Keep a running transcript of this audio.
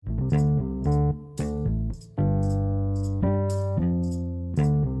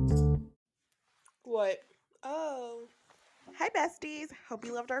What? Oh. Hi, besties. Hope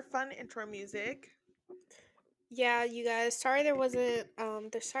you loved our fun intro music. Yeah, you guys. Sorry there wasn't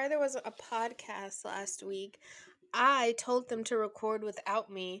a podcast last week. I told them to record without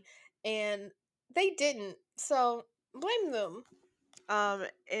me and they didn't. So, blame them.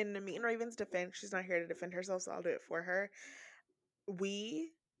 In me and Raven's defense, she's not here to defend herself, so I'll do it for her.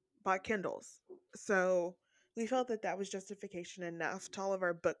 We bought Kindles, so we felt that that was justification enough to all of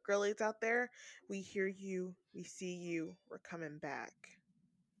our book girlies out there. We hear you, we see you, we're coming back.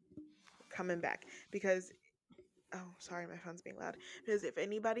 Because oh, sorry, my phone's being loud. Because if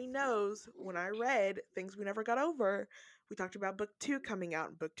anybody knows, when I read Things We Never Got Over, we talked about book 2 coming out,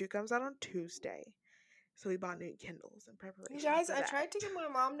 and book 2 comes out on Tuesday. So we bought new Kindles in preparation. You guys, for I that. tried to get my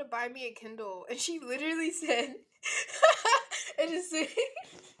mom to buy me a Kindle and she literally said it just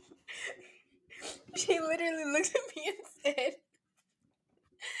she literally looked at me and said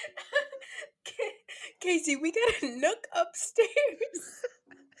Casey, we got a nook upstairs.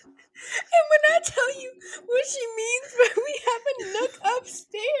 And when I tell you what she means by we have a nook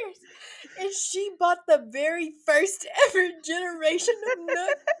upstairs, and she bought the very first ever generation of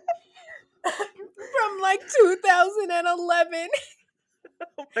nook from like 2011.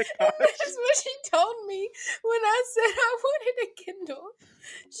 Oh my And gosh. that's what she told me when I said I wanted a Kindle.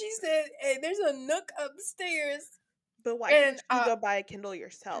 She said, "Hey, there's a nook upstairs." But why And can't you go buy a Kindle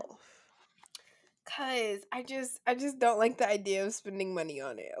yourself? cause I just don't like the idea of spending money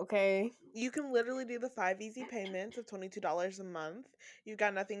on it, okay? You can literally do the 5 easy payments of $22 a month. You've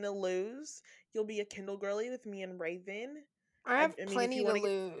got nothing to lose. You'll be a Kindle girly with me and Raven. I have I mean, if plenty you to want to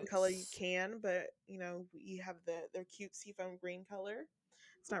get the color, you lose. can. But we have their cute seafoam green color.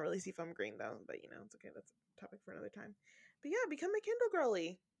 It's not really seafoam green though, but it's okay. That's a topic for another time. But yeah, become a Kindle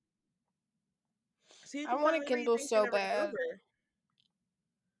girly, so you I can want a finally read Kindle things we so never got bad. over.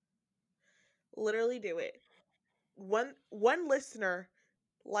 Literally do it. One listener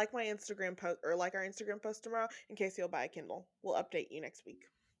like my Instagram post or like our Instagram post tomorrow in case you'll buy a Kindle. We'll update you next week.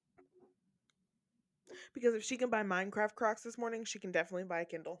 Because if she can buy Minecraft Crocs this morning, she can definitely buy a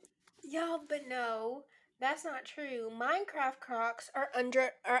Kindle. Y'all, but no, that's not true. Minecraft Crocs are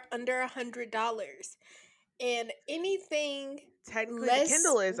under $100, and Technically, the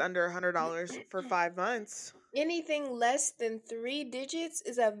Kindle is under $100 for 5 months. anything less than 3 digits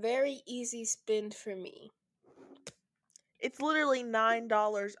is a very easy spend for me. It's literally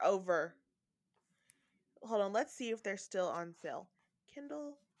 $9 over. Hold on, let's see if they're still on sale.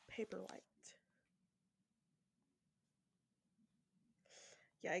 Kindle Paperwhite.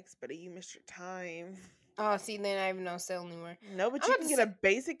 Yikes, buddy, you missed your time. Oh, see, then I have no sale anymore. No, but I'm you about can to get a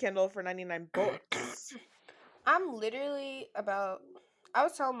basic Kindle for 99 bucks. I'm literally about. I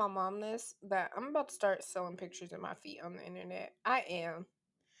was telling my mom this that I'm about to start selling pictures of my feet on the internet. I am.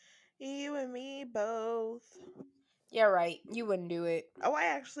 You and me both. Yeah, right. You wouldn't do it. Oh, I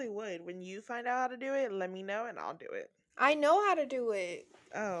actually would. When you find out how to do it, let me know and I'll do it. I know how to do it.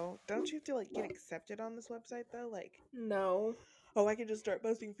 Oh, don't you have to get accepted on this website though? No. Oh, I can just start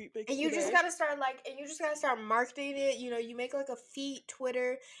posting feet pics And you just today. gotta start marketing it. You make like a feet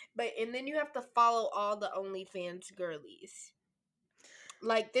Twitter, and then you have to follow all the OnlyFans girlies.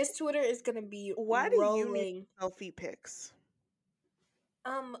 Like this Twitter is gonna be Why do you need rolling. to sell feet pics?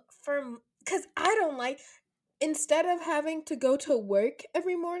 Cause I don't like. Instead of having to go to work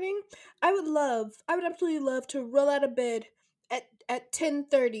every morning, I would absolutely love to roll out of bed at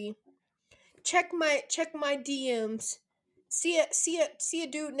 10:30. Check my DMs. See a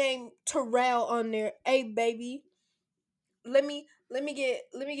dude named Terrell on there. Hey baby, let me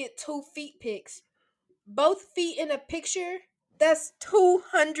get 2 feet pics. Both feet in a picture. That's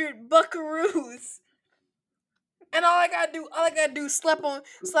 200 buckaroos. And all I gotta do is slap on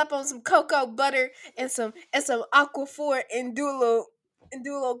some cocoa butter and some Aquaphor and do a little.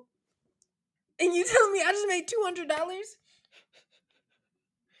 And you tell me I just made $200?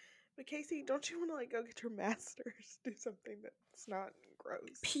 But Casey, don't you want to go get your master's? Do something that's not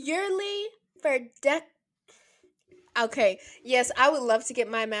gross. Purely for Okay, yes, I would love to get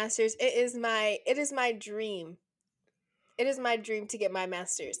my master's. It is my dream. It is my dream to get my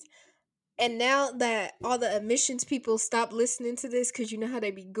master's. And now that all the admissions people stop listening to this because you know how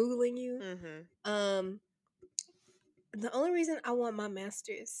they be Googling you, Mm-hmm. the only reason I want my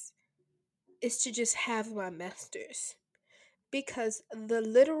master's is to just have my master's. Because the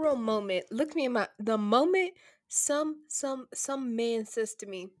literal moment, look me in the moment some man says to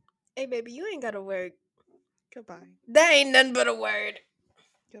me, "Hey baby, you ain't gotta work." Goodbye. That ain't nothing but a word.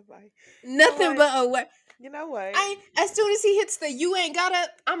 Goodbye. Nothing what? but a work. You know what? As soon as he hits the "you ain't gotta,"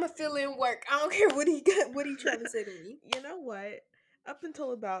 I'ma fill in work. I don't care what he got. What he trying to say to me? You know what? Up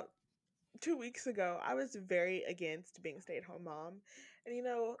until about 2 weeks ago, I was very against being a stay-at-home mom,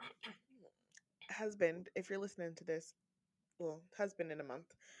 and husband, if you're listening to this, well, husband in a month,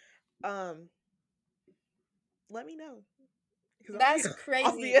 um, let me know because That's I'll be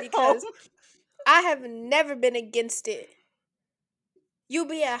crazy at home. because I have never been against it. You'll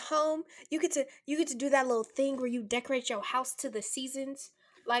be at home. You get to do that little thing where you decorate your house to the seasons.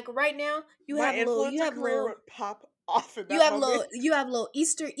 Like right now, My influencer career would pop off in that moment. you have little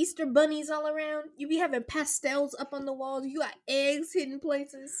Easter bunnies all around. You be having pastels up on the walls. You got eggs hidden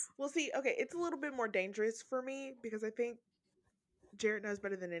places. Well, see, okay, it's a little bit more dangerous for me because I think Jared knows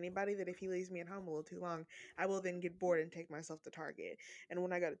better than anybody that if he leaves me at home a little too long, I will then get bored and take myself to Target. And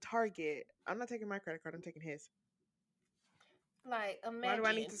when I go to Target, I'm not taking my credit card, I'm taking his. Like Why do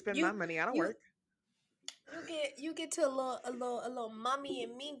I need imagine to spend my money? I don't you work. you get to a little mommy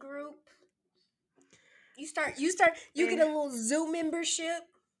and me group. You get a little zoo membership.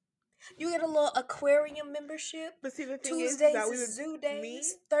 You get a little aquarium membership. But see, the thing is Tuesdays that is zoo me,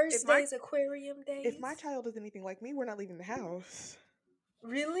 days. Thursdays aquarium days. if my child is anything like me, we're not leaving the house.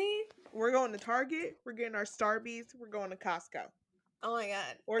 Really? We're going to Target. We're getting our Starbies. We're going to Costco. Oh my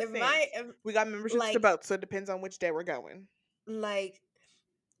god! Or If Sam's. We got memberships to both, so it depends on which day we're going. like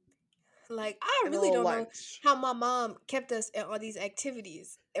I And a really little don't know lunch. how my mom kept us in all these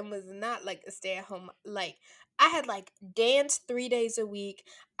activities and was not like a stay at home. Like I had like dance 3 days a week.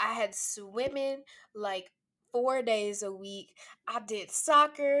 I had swimming like 4 days a week. I did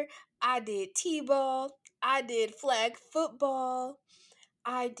soccer. I did t-ball. I did flag football.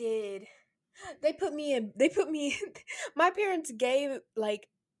 I did. They put me in. They put me. My parents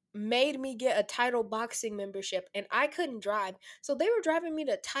made me get a title boxing membership, and I couldn't drive, so they were driving me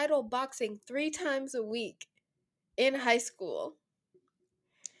to title boxing 3 times a week in high school.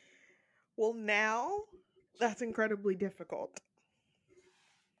 Well, now that's incredibly difficult.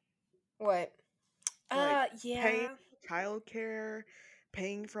 What? Like paying Yeah. childcare,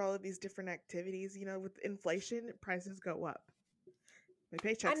 paying for all of these different activities. With inflation, prices go up. My I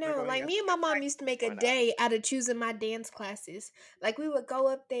paycheck's not know, going like up. me and my mom used to make a Going up. day out of choosing my dance classes. Like we would go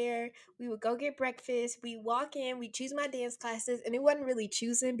up there, we would go get breakfast, we walk in, we choose my dance classes, and it wasn't really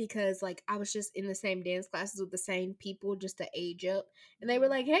choosing because like I was just in the same dance classes with the same people just to age up. And they were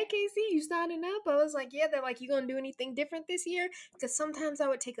like, "Hey Casey, you signing up?" I was like, "Yeah." They're like, "You gonna do anything different this year?" Because sometimes I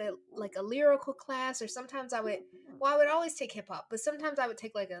would take a lyrical class, or sometimes I would always take hip hop, but sometimes I would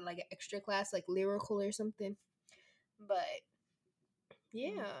take like an extra class like lyrical or something. But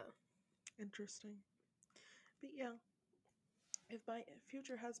yeah. Interesting. But yeah, if my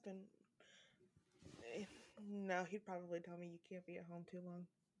future husband, no, he'd probably tell me you can't be at home too long.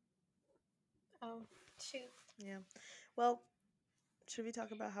 Oh, shoot. Yeah. Well, should we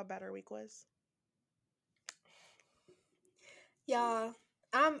talk about how bad our week was? Y'all,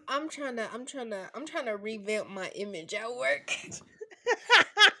 I'm trying to revamp my image at work.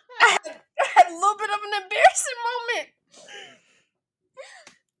 I had a little bit of an embarrassing moment.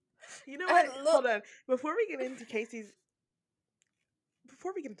 You know I what? had a little. Hold on. Before we get into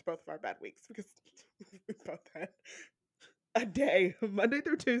both of our bad weeks, because we both had a day, Monday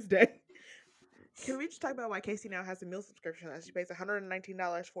through Tuesday. Can we just talk about why Casey now has a meal subscription that she pays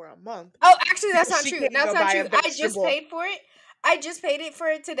 $119 for a month? Oh, actually, that's Because not she true. can't That's go not buy true. a I just vegetable. paid for it. I just paid it for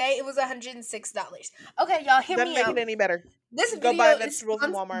it today. It was $106. Okay, y'all, hear Doesn't me make out. it any better. This Go video buy is vegetables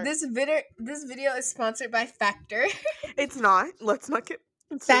in Walmart. This video is sponsored by Factor. It's not. Let's not get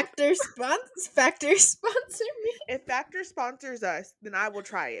Factor sponsor me. If Factor sponsors us, then I will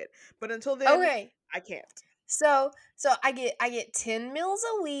try it. But until then, Okay. I can't. So I get 10 meals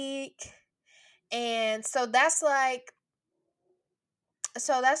a week. And so that's like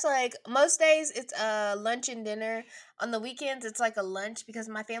most days it's lunch and dinner. On the weekends it's like a lunch because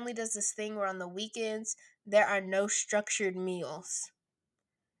my family does this thing where on the weekends there are no structured meals.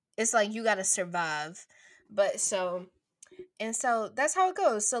 It's like you got to survive. So that's how it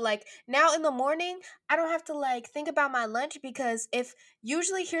goes. So like now in the morning, I don't have to like think about my lunch because if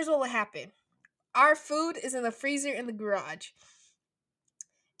usually here's what would happen. Our food is in the freezer in the garage.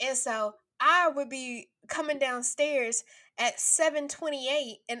 And so I would be coming downstairs at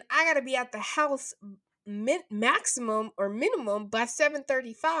 7:28 and I got to be at the house maximum or minimum by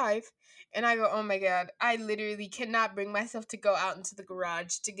 7:35, and I go, "Oh my god, I literally cannot bring myself to go out into the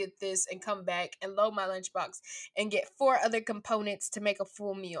garage to get this and come back and load my lunchbox and get 4 other components to make a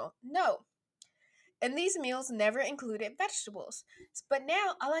full meal." No. And these meals never included vegetables. But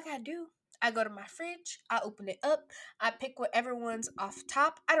now all I got to do I go to my fridge, I open it up, I pick whatever one's off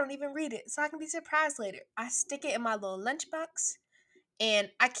top. I don't even read it, so I can be surprised later. I stick it in my little lunchbox, and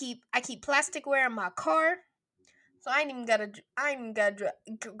I keep plasticware in my car, so I ain't even gotta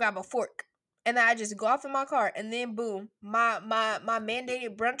grab a fork. And then I just go off in my car, and then boom, my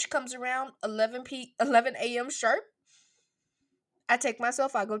mandated brunch comes around 11 a.m. sharp. I take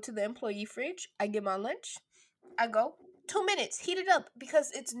myself, I go to the employee fridge, I get my lunch, I go 2 minutes, heat it up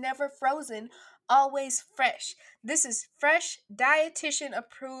because it's never frozen, always fresh. This is fresh, dietitian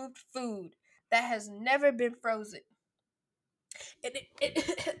approved food that has never been frozen. And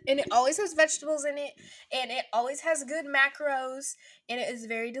it always has vegetables in it, and it always has good macros, and it is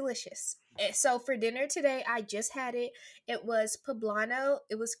very delicious. So for dinner today, I just had it. It was poblano.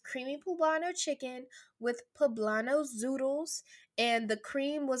 It was creamy poblano chicken with poblano zoodles, and the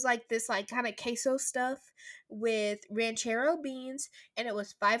cream was like this, like kind of queso stuff with ranchero beans, and it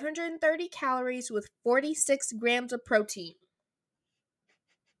was 530 calories with 46 grams of protein.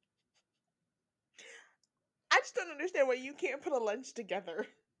 I just don't understand why you can't put a lunch together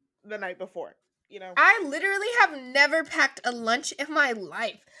the night before, you know? I literally have never packed a lunch in my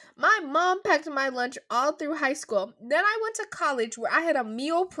life. My mom packed my lunch all through high school. Then I went to college where I had a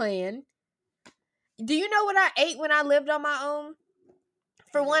meal plan. Do you know what I ate when I lived on my own?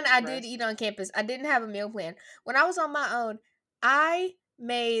 For one, I did eat on campus. I didn't have a meal plan. When I was on my own, I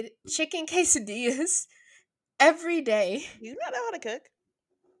made chicken quesadillas every day. You not know how to cook?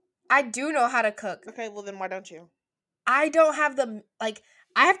 I do know how to cook. Okay, well then why don't you? I don't have the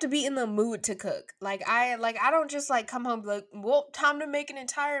I have to be in the mood to cook. I don't just like come home like, well, time to make an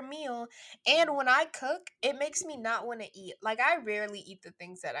entire meal. And when I cook, it makes me not want to eat. Like I rarely eat the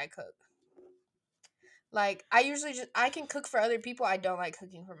things that I cook. Like I can cook for other people. I don't like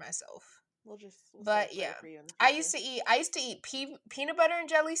cooking for myself. We'll But yeah, for you in the I future. used to eat peanut butter and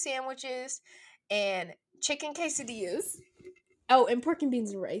jelly sandwiches and chicken quesadillas. Oh, and pork and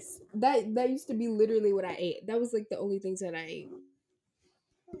beans and rice. That used to be literally what I ate. That was like the only things that I ate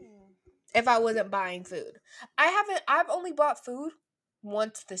if I wasn't buying food. I've only bought food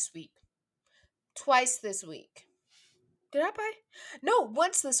once this week. Twice this week. Did I buy? No,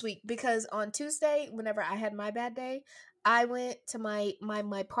 once this week because on Tuesday, whenever I had my bad day, I went to my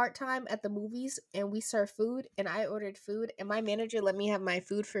part-time at the movies and we served food and I ordered food and my manager let me have my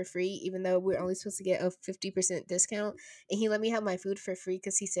food for free even though we're only supposed to get a 50% discount, and he let me have my food for free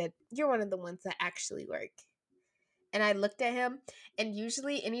cuz he said, "You're one of the ones that actually work." And I looked at him, and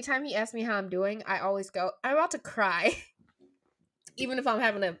usually anytime he asks me how I'm doing, I always go, "I'm about to cry." Even if I'm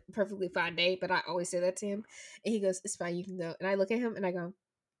having a perfectly fine day, but I always say that to him. And he goes, "It's fine, you can go." And I look at him and I go,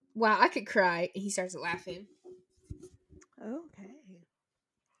 "Wow, I could cry." And he starts laughing. Okay.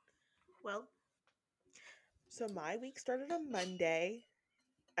 Well, so my week started on Monday.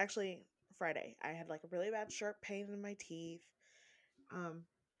 Actually, Friday. I had like a really bad sharp pain in my teeth. Um,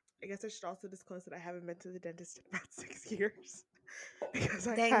 I guess I should also disclose that I haven't been to the dentist in about 6 years because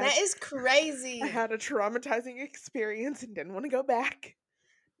Dang, that is crazy. I had a traumatizing experience and didn't want to go back.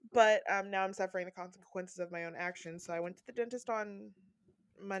 But now I'm suffering the consequences of my own actions. So I went to the dentist on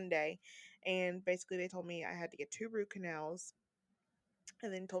Monday, and basically they told me I had to get 2 root canals,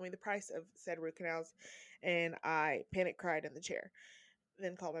 and then told me the price of said root canals, and I panic cried in the chair.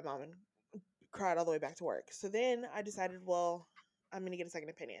 Then called my mom and cried all the way back to work. So then I decided, well, I'm gonna get a second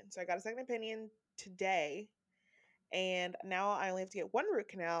opinion. So I got a second opinion today, and now I only have to get 1 root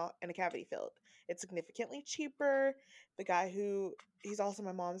canal and a cavity filled. It's significantly cheaper. The guy he's also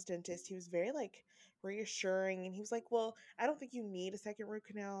my mom's dentist, he was very like reassuring, and he was like, well, I don't think you need a second root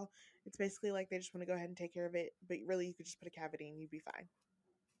canal. It's basically like they just want to go ahead and take care of it, but really you could just put a cavity and you'd be fine.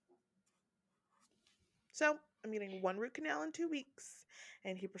 So I'm getting 1 root canal in 2 weeks,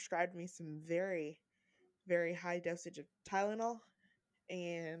 and he prescribed me some very, very high dosage of Tylenol,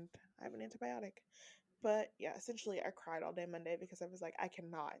 and I have an antibiotic. But yeah, essentially I cried all day Monday because I was like, I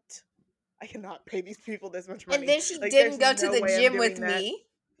cannot pay these people this much money. And then she Like, didn't go there's to no the way I'm gym with doing that. me.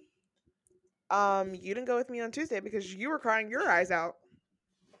 You didn't go with me on Tuesday because you were crying your eyes out.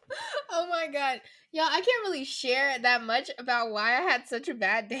 Oh my god. Y'all, I can't really share that much about why I had such a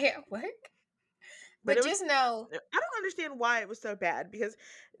bad day at work. But just know, I don't understand why it was so bad, because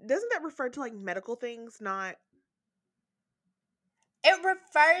doesn't that refer to like medical things, not it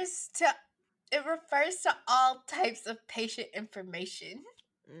refers to all types of patient information.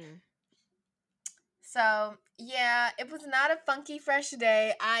 So, yeah, it was not a funky fresh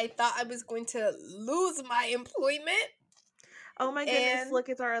day. I thought I was going to lose my employment. Oh my goodness, look,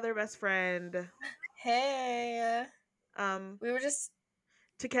 it's our other best friend. Hey. We were just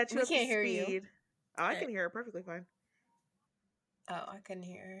to catch you we up to can't hear you. speed. Oh, I can hear her perfectly fine. Oh, I couldn't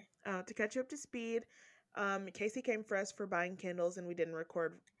hear To catch you up to speed, Casey came for us for buying candles, and we didn't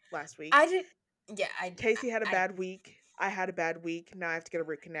record last her. week. I did. Yeah, Casey had a I bad week. I had a bad week. Now I have to get a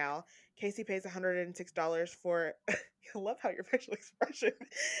root canal. Casey pays $106 for. I love how your facial expression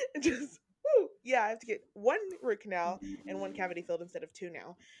just. Woo, yeah, I have to get one root canal and one cavity filled instead of two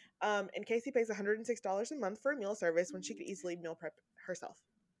now. And Casey pays $106 a month for a meal service when she could easily meal prep herself.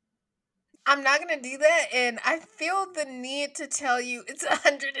 I'm not gonna do that, and I feel the need to tell you it's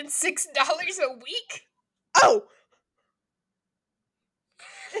 $106 a week. Oh,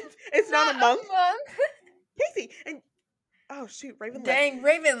 it's not a month, month. Casey. And oh shoot, Raven left. Dang,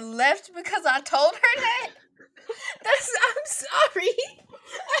 Raven left because I told her that. I'm sorry.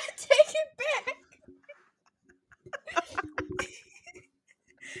 I take it back.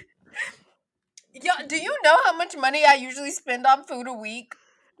 Yo, do you know how much money I usually spend on food a week?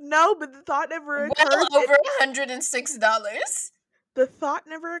 No, but the thought never occurred. Well over $106. The thought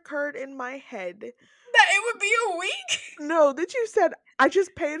never occurred in my head That it would be a week? No, that you said I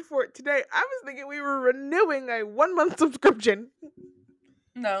just paid for it today. I was thinking we were renewing a 1 month subscription.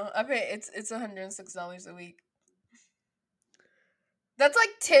 No, I pay it's $106 a week. That's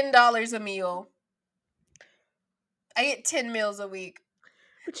like $10 a meal. I get 10 meals a week.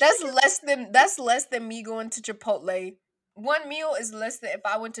 That's less than me going to Chipotle. One meal is less than if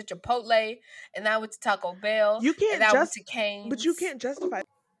I went to Chipotle and I went to Taco Bell. You can't and I went to Cane's. But you can't justify.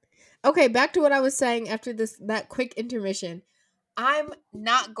 Okay, back to what I was saying after that quick intermission. I'm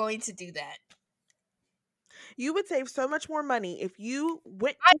not going to do that. You would save so much more money if you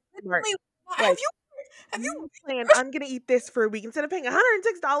went I to literally, like, have you planned I'm gonna eat this for a week instead of paying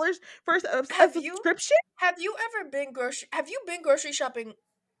 $106 for a subscription? Have you been grocery shopping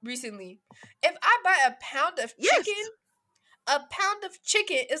recently? If I buy a pound of chicken, a pound of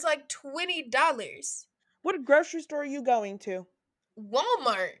chicken is like $20. What grocery store are you going to?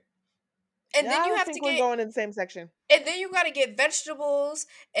 Walmart. And then you have to we're going in the same section. And then you gotta get vegetables,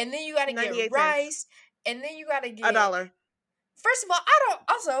 and then you gotta get rice, and then you gotta get $1. First of all, I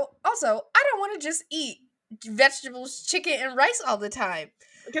don't want to just eat vegetables, chicken, and rice all the time.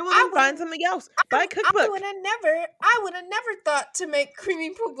 Okay, well then find something else. Buy a cookbook. I would have never thought to make creamy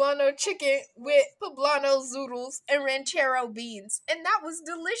poblano chicken with poblano zoodles and ranchero beans, and that was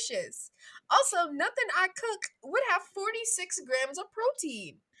delicious. Also, nothing I cook would have 46 grams of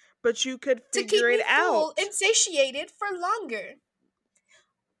protein. But you could figure it out. Full and satiated for longer.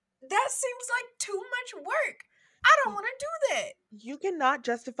 That seems like too much work. I don't want to do that. You cannot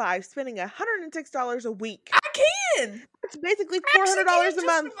justify spending $106 a week. I can. It's basically $400 a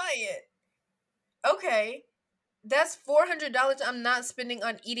month. It. Okay, that's $400 I'm not spending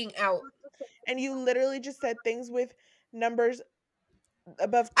on eating out. And you literally just said things with numbers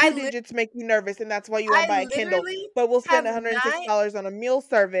above two digits make you nervous, and that's why you want to buy a Kindle. But we'll spend $106 on a meal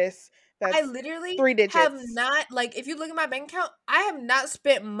service. That's I literally 3 digits. Have not, like, if you look at my bank account, I have not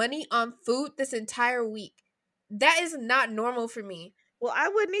spent money on food this entire week. That is not normal for me. Well, I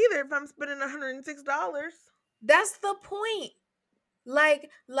wouldn't either if I'm spending $106. That's the point. Like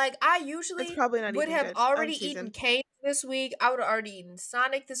I usually would have already eaten Cane's this week. I would have already eaten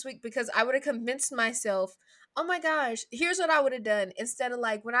Sonic this week because I would have convinced myself, oh my gosh, here's what I would have done. Instead of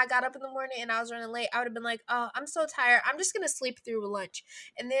like when I got up in the morning and I was running late, I would have been like, oh, I'm so tired. I'm just going to sleep through lunch.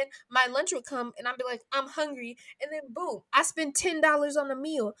 And then my lunch would come and I'd be like, I'm hungry. And then boom, I spend $10 on a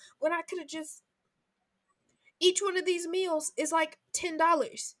meal when I could have just, each one of these meals is like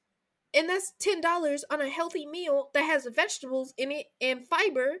 $10. And that's $10 on a healthy meal that has vegetables in it and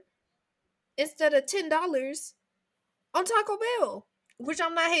fiber instead of $10 on Taco Bell. Which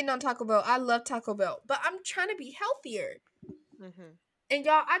I'm not hating on Taco Bell. I love Taco Bell. But I'm trying to be healthier. Mm-hmm. And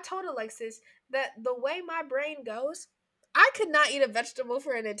y'all, I told Alexis that the way my brain goes, I could not eat a vegetable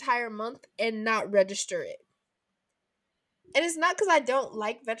for an entire month and not register it. And it's not because I don't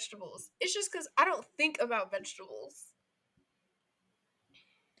like vegetables. It's just because I don't think about vegetables.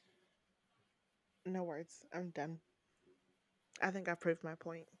 No words. I'm done. I think I proved my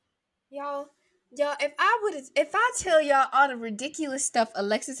point. Y'all, if I tell y'all all the ridiculous stuff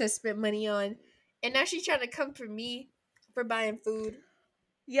Alexis has spent money on, and now she's trying to come for me for buying food.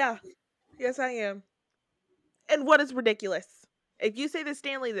 Yeah. Yes, I am. And what is ridiculous? If you say the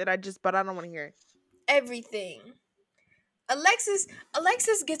Stanley that I just bought, I don't want to hear it. Everything. Alexis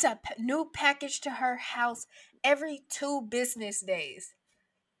gets a new package to her house every 2 business days.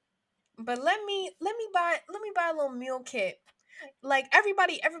 But let me buy a little meal kit. Like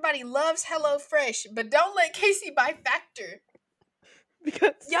everybody loves HelloFresh, but don't let Casey buy Factor.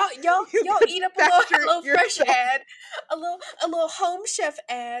 because Y'all you y'all could eat up a little factor Hello Fresh yourself. ad, a little Home Chef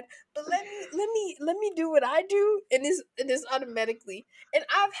ad. But let me do what I do, and this automatically. And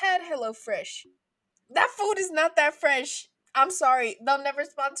I've had Hello Fresh. That food is not that fresh. I'm sorry, they'll never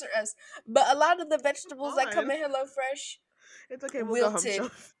sponsor us. But a lot of the vegetables that come On. in Hello Fresh, It's okay, we'll go home wilted,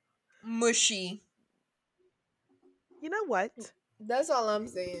 shelf. mushy. You know what? That's all I'm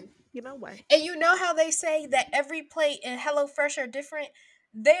saying. You know what? And you know how they say that every plate in HelloFresh are different?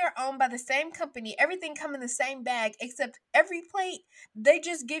 They are owned by the same company. Everything come in the same bag, except every plate, they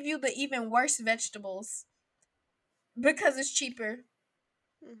just give you the even worse vegetables because it's cheaper.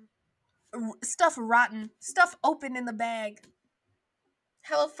 Mhm. Stuff rotten, stuff open in the bag.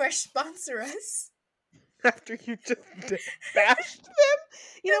 HelloFresh sponsor us. After you just bashed them.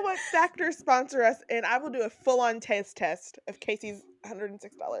 You know what? Factor sponsor us, and I will do a full-on taste test of Casey's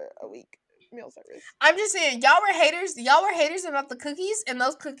 $106 a week meal service. I'm just saying, y'all were haters. Y'all were haters about the cookies, and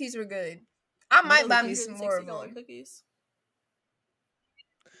those cookies were good. I might buy me some more of $160 them. cookies.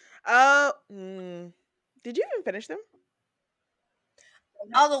 Oh, did you even finish them?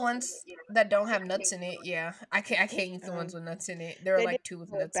 All the ones that don't have nuts in it, yeah. I can't eat the ones with nuts in it. There are They like did two with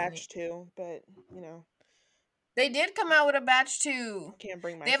have a nuts in it. batch too, but you know, They did come out with a batch too. I can't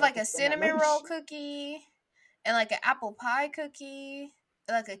bring They have myself like to a spend that cinnamon much. roll cookie and like an apple pie cookie,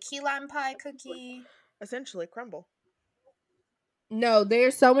 and like a key lime pie cookie. Essentially, crumble. No, they're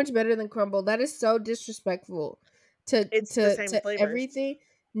so much better than crumble. That is so disrespectful It's the same to flavors. everything.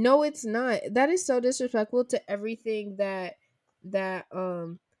 No, it's not. That is so disrespectful to everything that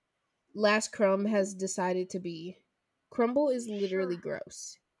Last Crumb has decided to be. Crumble is literally Sure.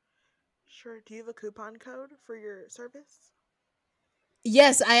 gross. Sure. Do you have a coupon code for your service?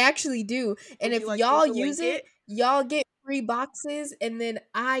 Yes, I actually do. And Would if you like me y'all to use link it, it? y'all get free boxes and then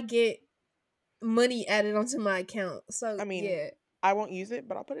I get money added onto my account. So, I mean, yeah. I won't use it,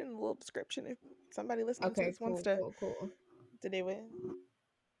 but I'll put it in a little description if somebody listening to Okay, this wants cool, cool. to do it.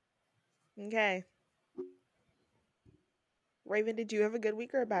 Okay. Raven, did you have a good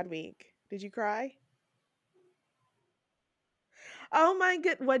week or a bad week? Did you cry? Oh my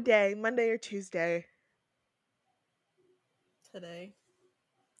good. What day? Monday or Tuesday? Today.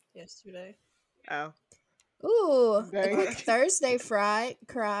 Yesterday. Oh. Ooh, a Dang. quick Thursday cry.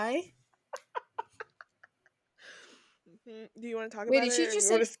 Do you want to talk Wait, about did it she or do just you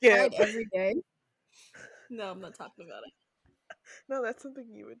say want to she cried skip? every day? No, I'm not talking about it. No, that's something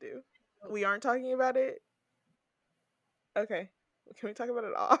you would do. We aren't talking about it? Okay. Can we talk about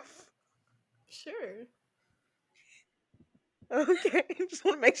it off? Sure. Okay. Just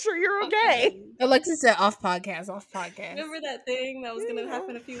want to make sure you're okay. Okay. Alexa said off podcast, off podcast. Remember that thing that was You gonna know.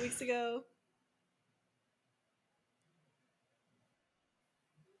 happen a few weeks ago?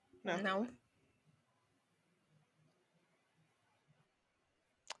 No. No.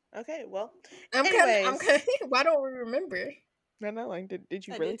 Okay, well. I'm Anyways. kind of, why don't we remember? No, like, did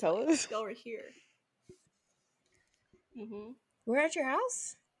you I really did tell you. us? Y'all were here. Mm-hmm. We're at your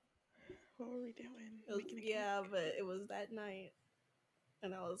house? What were we doing? It was, Making a yeah, cake? but it was that night.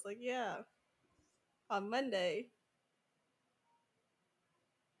 And I was like, yeah. On Monday.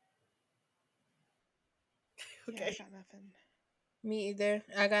 Yeah, Okay. I got nothing. Me either.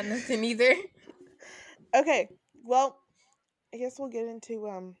 I got nothing either. Okay, well, I guess we'll get into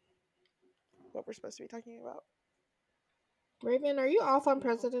what we're supposed to be talking about. Raven, are you off on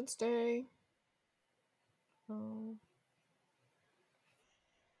President's Day? Oh.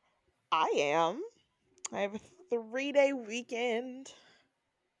 I am. I have a 3-day weekend.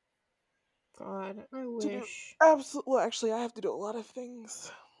 God, I To do wish. absolutely. Well, actually, I have to do a lot of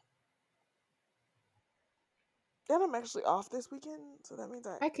things. And I'm actually off this weekend, so that means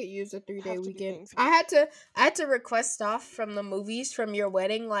I could use a 3-day have to do weekend. things. I had to request off from the movies from your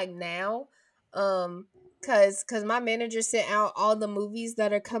wedding like now. Cause my manager sent out all the movies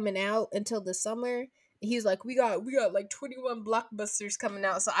that are coming out until the summer. He's like, we got like 21 blockbusters coming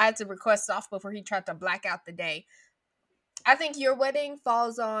out, so I had to request off before he tried to black out the day. I think your wedding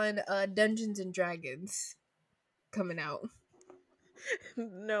falls on Dungeons and Dragons coming out.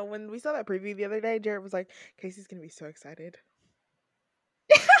 No, when we saw that preview the other day, Jared was like, Casey's gonna be so excited.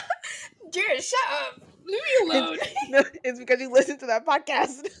 Jared, shut up. Leave me alone. No, it's because you listened to that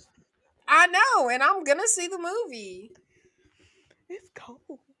podcast. I know, and I'm gonna see the movie. It's cold.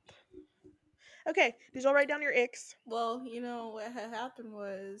 Okay, did y'all write down your icks? Well, you know what had happened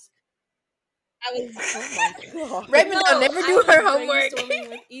was I was God. Raven will never do her homework. brainstorming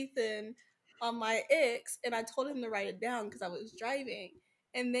with Ethan on my icks, and I told him to write it down because I was driving.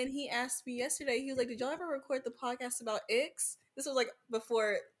 And then he asked me yesterday. He was like, "Did y'all ever record the podcast about icks?" This was like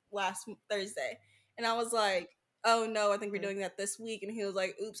before last Thursday, and I was like, oh no, I think we're doing that this week. And he was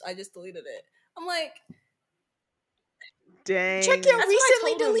like, oops, I just deleted it. I'm like, Dang. Check your That's what I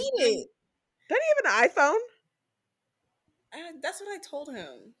recently told him. deleted. Doesn't he have an iPhone? That's what I told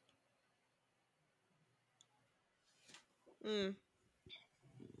him.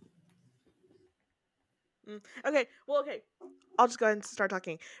 Okay, well, okay. I'll just go ahead and start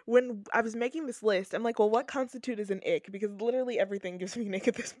talking. When I was making this list, I'm like, well, what constitutes as an ick? Because literally everything gives me an ick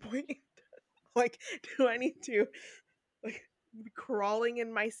at this point. Like, do I need to like be crawling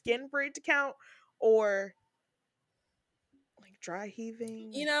in my skin for it to count, or like dry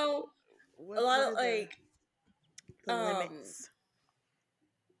heaving? You know, What, a lot what of are like, the limits?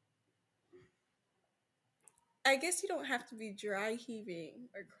 I guess you don't have to be dry heaving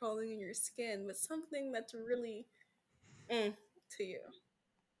or crawling in your skin, but something that's really to you.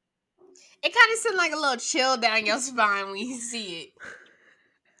 It kind of sends like a little chill down your spine when you see it.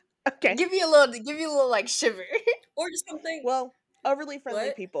 Okay. Give you a little like shiver. Or just something. Well, overly friendly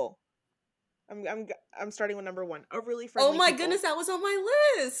What? people. I'm starting with number 1. Overly friendly. Oh my people. goodness, that was on my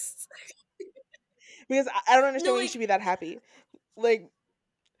list. Because I don't understand No, why you like- should be that happy. Like,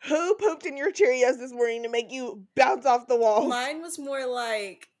 who pooped in your Cheerios this morning to make you bounce off the walls? Mine was more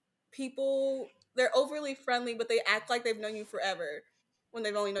like people, they're overly friendly, but they act like they've known you forever when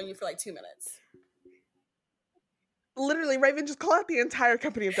they've only known you for like 2 minutes. Literally, Raven just called out the entire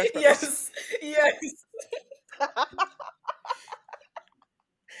company of Dutch Brothers. Yes.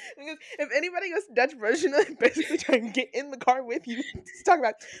 Because if anybody goes to Dutch Brothers, you know, they basically try and get in the car with you to talk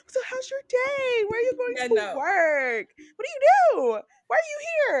about, so how's your day? Where are you going to no. work? What do you do? Why are you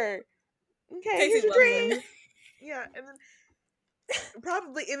here? Okay, Casey here's your loves drink. them. Yeah,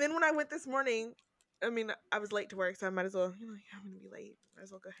 and then when I went this morning, I mean, I was late to work, so I might as well, I'm gonna be late. Might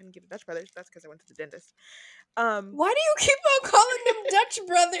as well go ahead and get a Dutch Brothers. That's because I went to the dentist. Why do you keep on calling them Dutch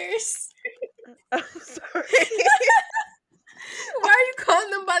Brothers? I'm sorry. Why are you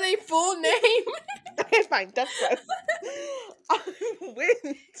calling them by their full name? Okay, fine, Dutch Brothers. I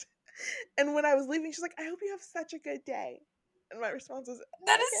went, and when I was leaving, she's like, "I hope you have such a good day." And my response was,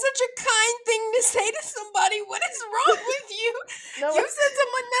 That is such a kind thing to say to somebody. What is wrong with you? No, You said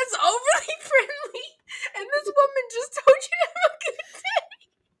someone that's overly friendly, and this woman just told you to have a good day.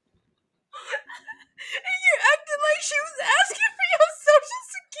 And you're acting like she was asking for your social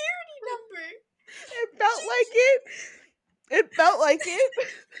security number. It felt like it. It felt like it.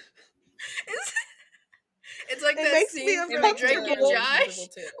 It's like It that makes me scene from Drake and uncomfortable. Josh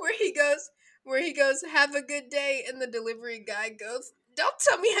where he goes, have a good day, and the delivery guy goes, don't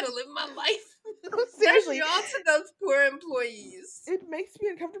tell me how to live my life. That's Seriously, y'all to those poor employees. it makes me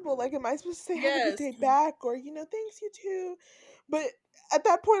uncomfortable. Like, am I supposed to say have a Yes. good day back, or thanks, you too? But at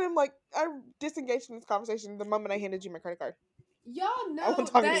that point, I'm like, I disengaged from this conversation the moment I handed you my credit card. Y'all I won't know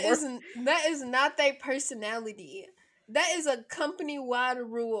talk that anymore. is not their personality. That is a company-wide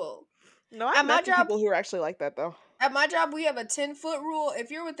rule. No, At I've my met some job- people who are actually like that, though. At my job, we have a 10-foot rule.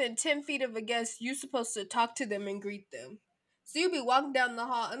 If you're within 10 feet of a guest, you're supposed to talk to them and greet them. So you'll be walking down the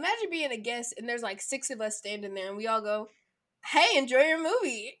hall. Imagine being a guest and there's like 6 of us standing there and we all go, hey, enjoy your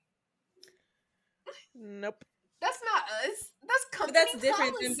movie. Nope. That's not us. That's But company that's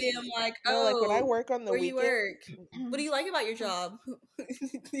different policy. than being like, No, like when I oh, work on the where you weekend. work? What do you like about your job?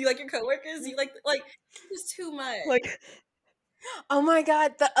 Do you like your coworkers? Do you like it's too much. Like, Oh my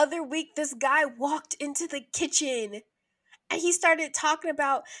god, the other week this guy walked into the kitchen and he started talking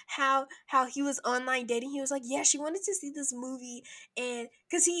about how he was online dating. He was like, yeah, she wanted to see this movie, and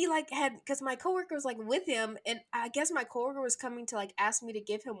because my coworker was like with him, and I guess my coworker was coming to like ask me to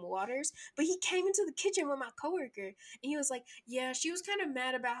give him waters, but he came into the kitchen with my coworker and he was like, yeah, she was kind of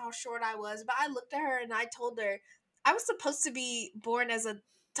mad about how short I was, but I looked at her and I told her I was supposed to be born as a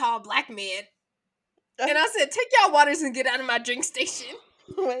tall black man. And I said, take y'all waters and get out of my drink station.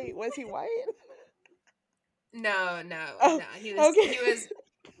 wait, was he white? No. Oh, He was okay.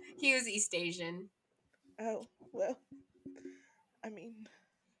 he was East Asian. Oh, well. I mean.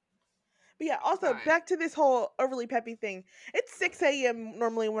 But yeah, also, Alright. back to this whole overly peppy thing. It's 6 a.m.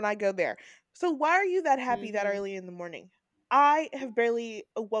 normally when I go there. So why are you that happy that Mhm. early in the morning? I have barely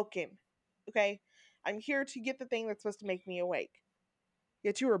awoken. Okay? I'm here to get the thing that's supposed to make me awake.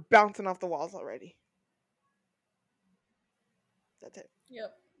 Yet you are bouncing off the walls already. That's it.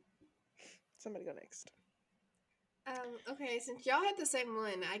 Yep. Somebody go next. Okay, since y'all had the same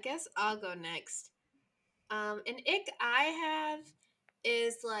one, I guess I'll go next. An ick I have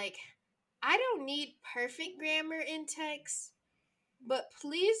is like, I don't need perfect grammar in text, but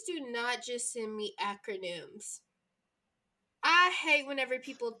please do not just send me acronyms. I hate whenever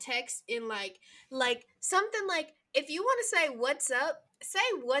people text in like something like, if you want to say what's up, say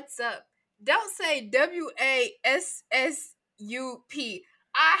what's up. Don't say WASSUP.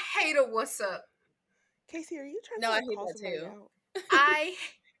 I hate a what's up. Casey, are you trying No, to I like, hate call that somebody too. out?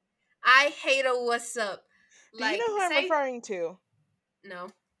 I hate a what's up. Do you know who I'm say referring to? no.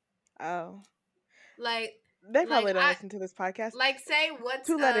 Oh, Like they probably don't I listen to this podcast. like say what's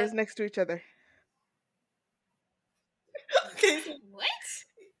 2 letters next to each other. Casey. what?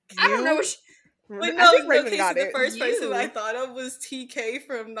 I don't know You. what she, Wait, I think no, Raven Casey, got the it. first person I You. thought of was TK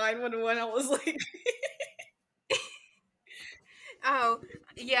from 911. I was like, Oh,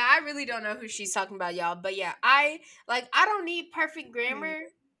 yeah, I really don't know who she's talking about, y'all. But yeah, I don't need perfect grammar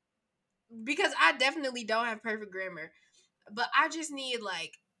because I definitely don't have perfect grammar. But I just need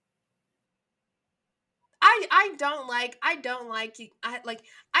like I don't like I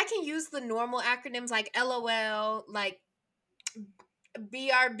can use the normal acronyms like LOL, like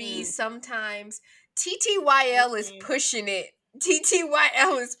BRB sometimes. TTYL is pushing it.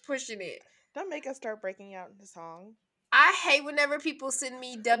 TTYL is pushing it. Don't make us start breaking out into song. I hate whenever people send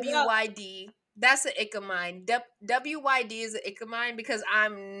me WYD. That's an ick of mine. WYD is an ick of mine because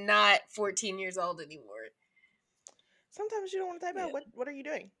I'm not 14 years old anymore. Sometimes you don't want to type out. What are you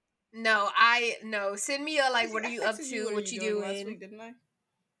doing? No, send me a like, what are you up to? What you doing? last week, didn't I?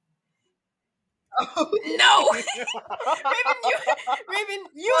 No, Raven,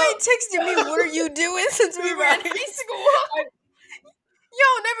 you ain't texted me. What are you doing since we were in high school?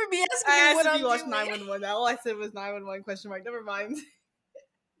 Y'all never be asking me what I'm you watched doing. 911. All I said was 911 question mark. Never mind.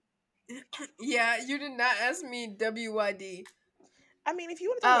 Yeah, you did not ask me WYD. I mean, if you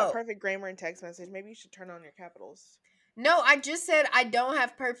want to talk about perfect grammar in text message, maybe you should turn on your capitals. No, I just said I don't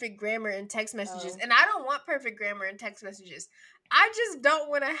have perfect grammar in text messages, and I don't want perfect grammar in text messages. I just don't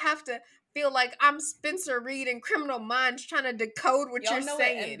want to have to feel like I'm Spencer Reed in Criminal Minds trying to decode what Y'all you're know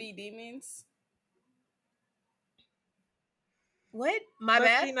saying. what MBD means? What? My Must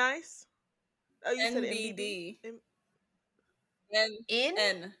bad? be nice. Oh, you said NBD.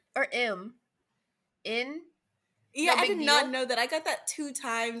 N or M? N? Yeah, No I did big not deal? know that. I got that 2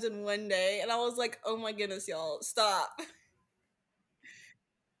 times in one day, and I was like, "Oh my goodness, y'all, stop!"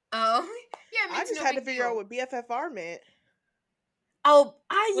 Oh, yeah. I just had to figure out what BFFR meant. Oh,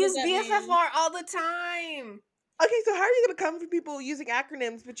 I What use does that mean? BFFR all the time. Okay, so how are you gonna come for people using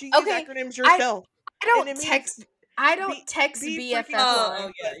acronyms, but you use acronyms yourself? I don't text. I don't text BFFR.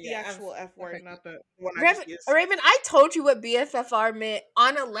 Oh, yeah, the actual F word, not the one I just used. Raven, I told you what BFFR meant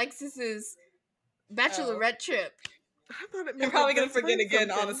on Alexis's bachelorette trip. I thought it meant You're probably gonna best forget friend again,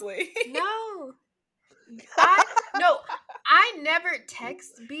 something. honestly. No. I never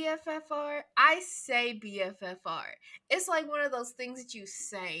text BFFR. I say BFFR. It's like one of those things that you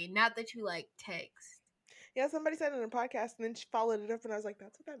say, not that you like text. Yeah, somebody said it in a podcast, and then she followed it up, and I was like,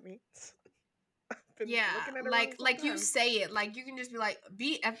 "That's what that means." Yeah, like you say it, like you can just be like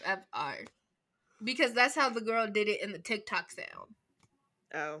BFFR, because that's how the girl did it in the TikTok sound.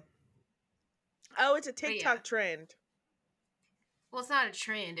 Oh, it's a TikTok trend. Well, it's not a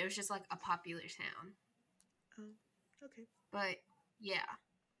trend. It was just like a popular sound. Oh, okay. But yeah,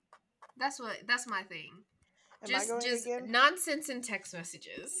 that's my thing. Am I going just again? Nonsense in text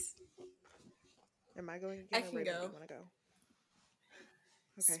messages. Am I going again? I can go. Want to go?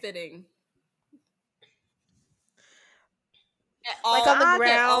 Okay. Spitting. Like on the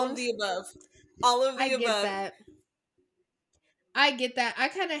ground. All of the above. All of the above. I get that. I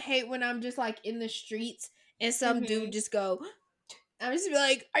kind of hate when I'm just like in the streets and some dude just go. I'm just be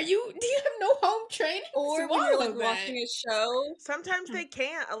like, do you have no home training? Or when you're like watching a show. Sometimes they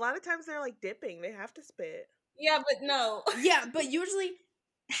can't. A lot of times they're like dipping. They have to spit. Yeah, but no. Yeah, but usually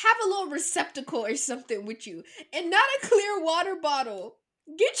have a little receptacle or something with you and not a clear water bottle.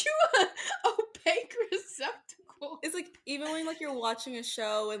 Get you a opaque receptacle. It's like even when like you're watching a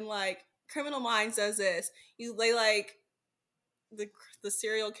show and like Criminal Minds does this, they like the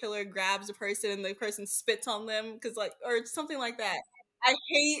serial killer grabs a person and the person spits on them because like or something like that. I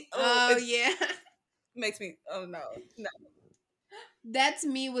hate. Yeah. Makes me. Oh no. That's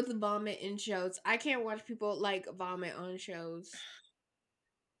me with the vomit in shows. I can't watch people like vomit on shows.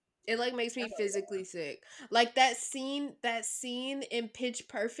 It like makes me physically sick. Like that scene in Pitch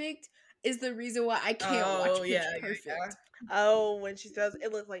Perfect is the reason why I can't watch Pitch Perfect. Yeah. Oh, when she says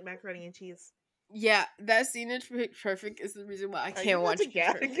it looks like macaroni and cheese. Yeah, that scene in Pitch Perfect is the reason why I can't watch Pitch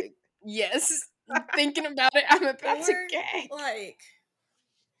Perfect. Yes. Thinking about it, I'm about to gag. Like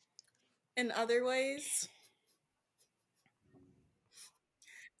in other ways.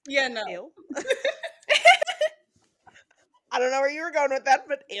 Yeah, no. Ew. I don't know where you were going with that,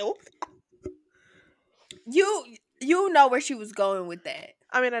 but ew. You know where she was going with that.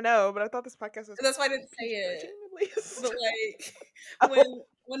 I mean, I know, but I thought this podcast was. That's why I didn't say it. But like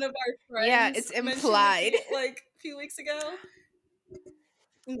one of our friends Yeah, it's mentioned implied. like a few weeks ago?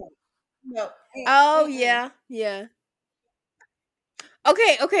 No. No. Oh Mm-mm. yeah.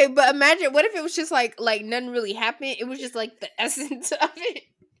 Okay, but imagine what if it was just like nothing really happened. It was just like the essence of it.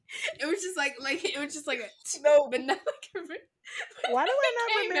 It was just like it was just like a No. but not like a, Why do I nothing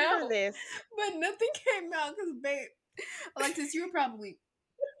not came remember out. this? But nothing came out because babe, Alexis, you were probably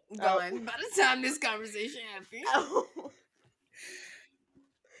Oh. gone by the time this conversation happened. Oh.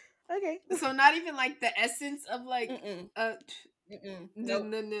 Okay. So not even like the essence of like Mm-mm. Mm-mm. nope. Nope.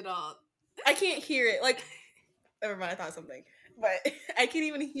 Nothing at all. I can't hear it. Like, never mind. I thought something, but I can't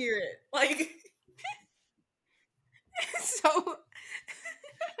even hear it. Like, So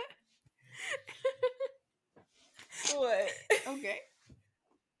what? okay.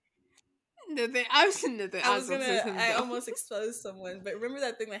 Nothing. I was nothing. I was gonna say something I dumb. almost exposed someone, but remember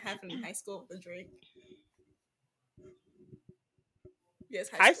that thing that happened in high school with the drink? Yes,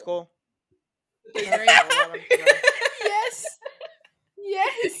 High school. The I drink. Yes.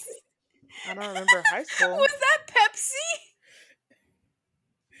 Yes. don't remember high school. Was that Pepsi?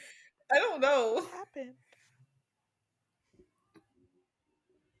 I don't know. What happened?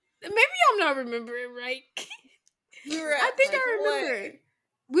 Maybe I'm not remembering right. We were at, I think like, I what? remember.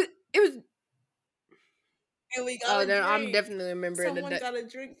 It was. And we got Oh a no, drink. I'm definitely remembering Someone that. got a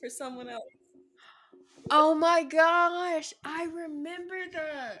drink for someone else. Oh my gosh, I remember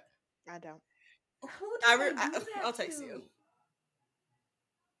that. I don't. Who did I do that I'll text to? you.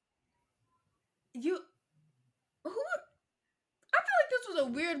 You. Who? I feel like this was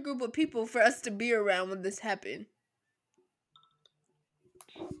a weird group of people for us to be around when this happened.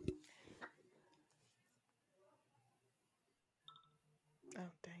 Oh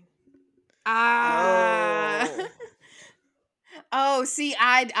dang. Ah. Oh, see,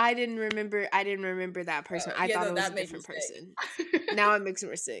 I didn't remember. I didn't remember that person. I thought it was a different person. Now it makes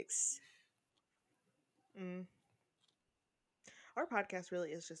more sense. Our podcast really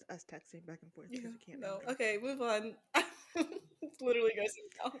is just us texting back and forth because we can't. No. end it. Okay, move on. It's literally goes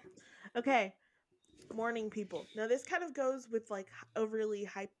down. Okay. Morning people. Now this kind of goes with like overly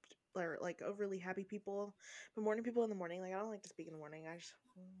hyped or like overly happy people, but morning people in the morning. Like I don't like to speak in the morning. I just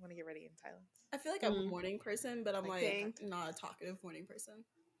want to get ready in silence. I feel like I'm a morning person, but I'm Like, not a talkative morning person.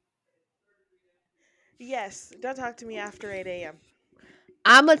 Yes, don't talk to me after 8 a.m.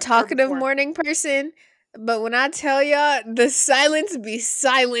 I'm a talkative before. morning person, but when I tell y'all, the silence be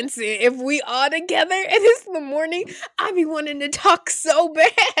silencing. If we all together and it's the morning, I be wanting to talk so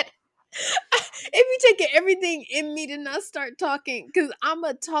bad. It be taking everything in me to not start talking, because I'm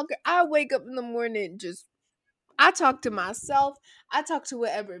a talker. I wake up in the morning I talk to myself. I talk to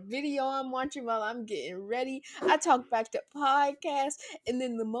whatever video I'm watching while I'm getting ready. I talk back to podcasts. And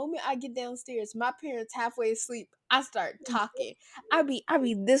then the moment I get downstairs, my parents halfway asleep, I start talking. I be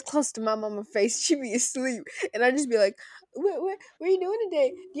this close to my mama's face. She be asleep. And I just be like, what are you doing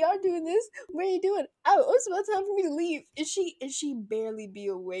today? Y'all doing this? What are you doing? Oh, it's about time for me to leave. And she barely be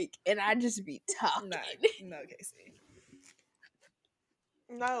awake. And I just be talking. No, Casey.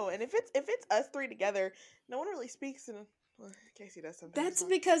 No, and if it's us three together, no one really speaks. And well, Casey does sometimes. That's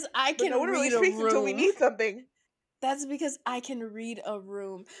because I but can no one really read a speaks room. until we need something. That's because I can read a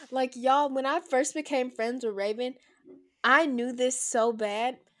room. Like, y'all, when I first became friends with Raven, I knew this so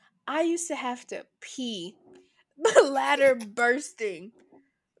bad. I used to have to pee. The ladder bursting.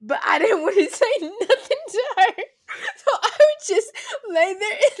 But I didn't want to say nothing to her. So I would just lay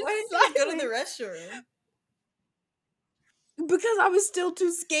there in Why didn't you just go to silence. the restroom? Because I was still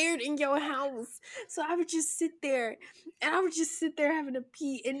too scared in your house. So I would just sit there. And I would just sit there having to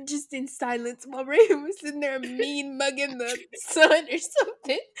pee and just in silence while Raven was sitting there mean mugging the sun or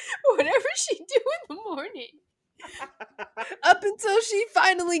something. Whatever she do in the morning. Up until she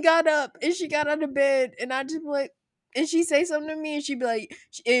finally got up and she got out of bed. And I just be like, and she say something to me and she'd be like,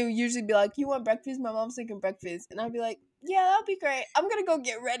 it would usually be like, you want breakfast? My mom's making breakfast. And I'd be like, yeah, that'll be great. I'm going to go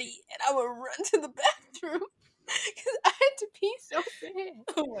get ready. And I would run to the bathroom. Because I had to pee so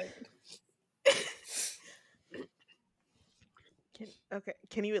bad. Oh my god.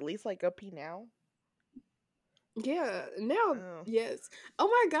 Can you at least like go pee now? Yeah, now, Oh. yes. Oh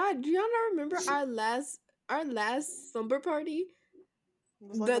my god, do y'all not remember our last slumber party? It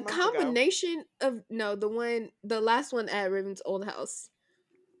was like The a month ago. combination of the last one at Raven's old house.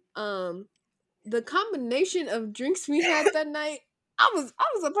 The combination of drinks we had that night, I was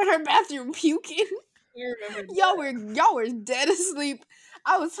up in her bathroom puking. You remember Y'all were dead asleep.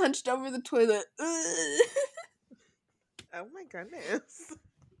 I was hunched over the toilet. Ugh. Oh my goodness.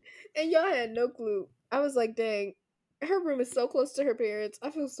 And y'all had no clue. I was like, dang, her room is so close to her parents.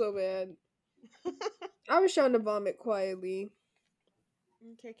 I feel so bad. I was trying to vomit quietly.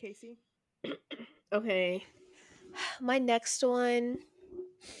 Okay, Casey. Okay. My next one.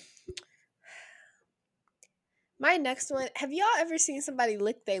 Have y'all ever seen somebody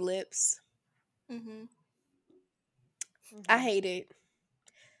lick their lips? Mm-hmm. I hate it.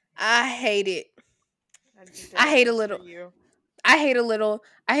 I hate it. I think I that hate a sucks for little. you. I hate a little.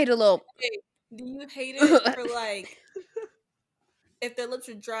 I hate a little. Hey, do you hate it for like if their lips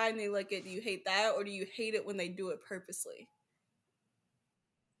are dry and they lick it? Do you hate that, or do you hate it when they do it purposely?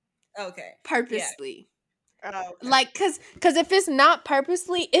 Okay, Purposely. Oh, okay. Like, cause if it's not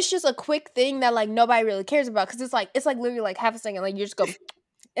purposely, it's just a quick thing that like nobody really cares about. Cause it's like literally like half a second, like you just go, and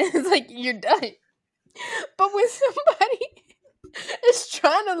it's like you're done. But when somebody is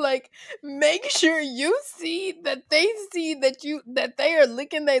trying to like make sure you see that they are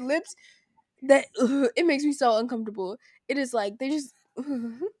licking their lips, that it makes me so uncomfortable. It is like they just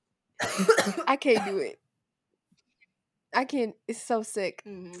I can't do it. I can't. It's so sick.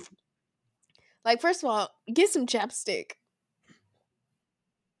 Mm-hmm. Like, first of all, get some chapstick.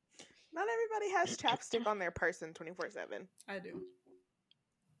 Not everybody has chapstick on their person 24/7. I do.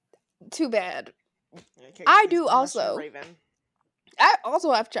 Too bad. Okay, I Casey, do unless you're also. Raven. I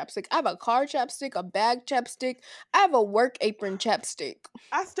also have chapstick. I have a car chapstick, a bag chapstick. I have a work apron chapstick.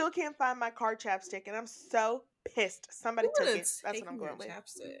 I still can't find my car chapstick, and I'm so pissed. Somebody Who took would it. have That's what I'm taken going your with.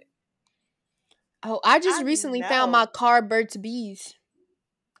 chapstick? Oh, I just I recently found my know. car Burt's Bees.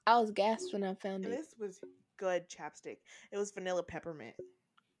 I was gassed when I found And it. this was good chapstick. It was vanilla peppermint.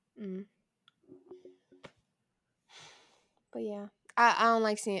 Mm. But yeah, I don't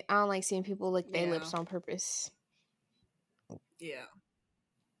like seeing people lick their lips Yeah. on purpose. Yeah.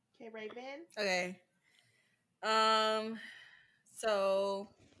 Okay, Raven. Okay. So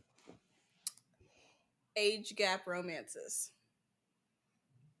age gap romances.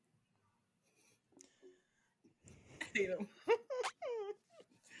 I hate them.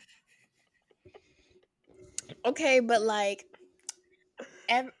 Okay, but like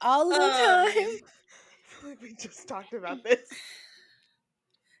all of the time, I feel like we just talked about this.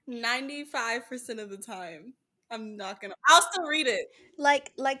 95% of the time, I'm not gonna. I'll still read it.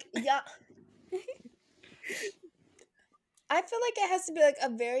 like yeah. I feel like it has to be like a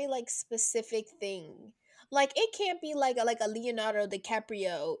very like specific thing. Like it can't be like a Leonardo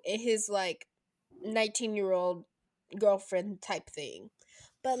DiCaprio and his like 19-year-old girlfriend type thing.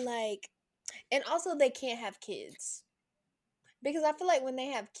 But like, and also they can't have kids. Because I feel like when they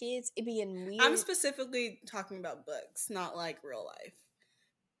have kids, it be in weird. I'm specifically talking about books, not like real life.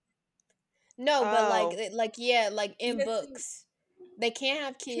 No, but Oh. like yeah, like in Yes, books. They can't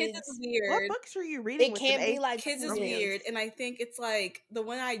have Kids kids. is What weird. books are you reading It with can't an be age like Kids is romance? weird, and I think it's like the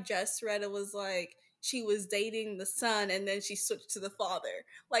one I just read. It was like she was dating the son, and then she switched to the father.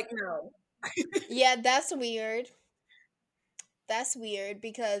 Like no, Yeah, that's weird. That's weird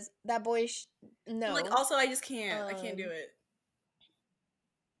because that boy no. like also I just can't. I can't do it.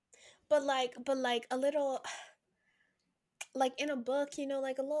 But like a little like in a book, you know,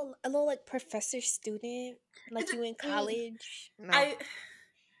 like a little like professor student, like you in college. No. I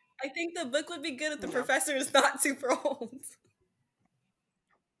think the book would be good if the No. professor is not super old.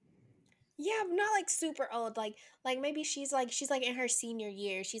 Yeah, not like super old. Like maybe she's like in her senior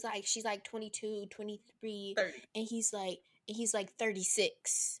year. She's like 22, 23 30. and he's like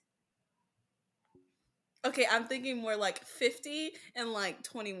 36. Okay, I'm thinking more like 50 and like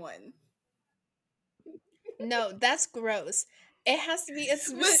 21. No, that's gross. It has to be a But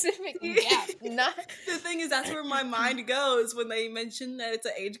specific see, gap, not the thing is, that's where my mind goes when they mention that it's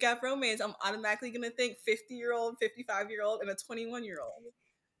an age gap romance. I'm automatically gonna think 50-year-old, 55-year-old, and a 21-year-old.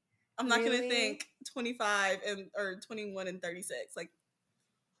 I'm not gonna Really? think 25 and or 21 and 36. Like,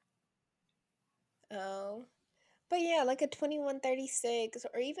 Oh. But yeah, like a 21, 36,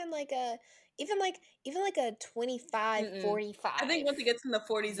 or even like a 25, mm-mm. 45. I think once it gets in the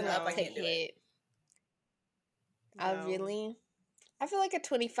 40s and up, I No. can't do it. Oh, No. really? I feel like a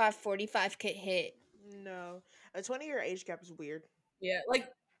 25, 45 could hit. No. A 20-year age gap is weird. Yeah, like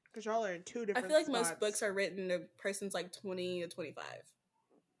Because y'all are in two I different feel like spots. most books are written the person's like 20 to 25.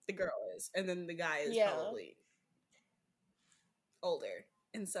 The girl is, and then the guy is Yeah. probably older.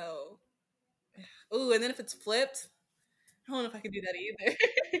 And so, ooh, and then if it's flipped, I don't know if I could do that either.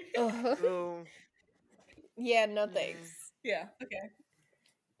 Ugh. Ooh. Yeah, no thanks. Yeah, okay.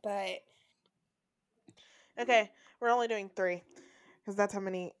 But Okay, we're only doing 3. Because that's how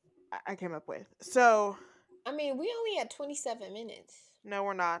many I came up with. So, I mean, we only had 27 minutes. no,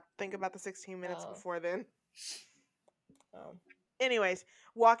 we're not. Think about the 16 minutes Oh. before then. Oh. Anyways,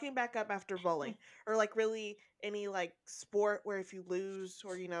 walking back up after bowling. Or, like, really any, like, sport where if you lose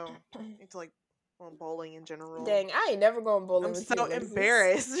or, you know, it's like Well, bowling in general. Dang, I ain't never going bowling I'm with so you, Alexis.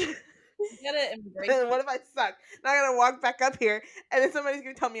 embarrassed. You gotta embrace And what if I suck? Now I gotta walk back up here, and then somebody's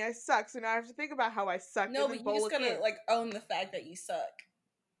gonna tell me I suck. So now I have to think about how I suck. No, and but then you bowl just gotta again. like own the fact that you suck.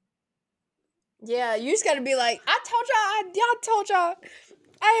 Yeah, you just gotta be like, I told y'all,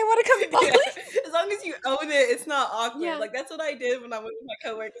 I didn't want to come bowling. Yeah. As long as you own it, it's not awkward. Yeah. Like that's what I did when I went with my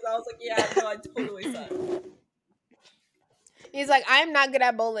coworkers. I was like, yeah, no, I totally suck. He's like, I'm not good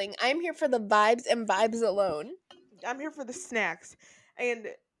at bowling. I'm here for the vibes and vibes alone. I'm here for the snacks. And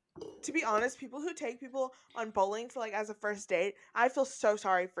to be honest, people who take people on bowling for like as a first date, I feel so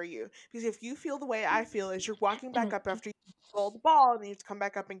sorry for you. Because if you feel the way I feel is you're walking back up after you bowl the ball and you have to come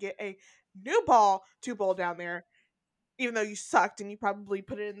back up and get a new ball to bowl down there, even though you sucked and you probably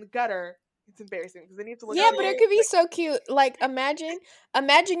put it in the gutter. It's embarrassing because then you have to look Yeah, at but it it could be so cute. Like, imagine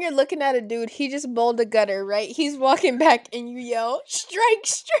you're looking at a dude. He just bowled a gutter, right? He's walking back, and you yell, "Strike!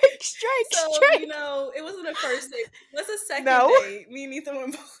 Strike! Strike! So strike!" you know, it wasn't a first date. What's a second No. date? Me and Ethan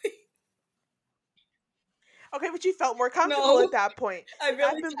went bowling. Okay, but you felt more comfortable No. at that point. I really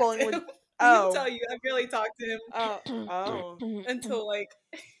I've been talked bowling to with. him. He Oh. can tell you, I barely talked to him Oh. until like,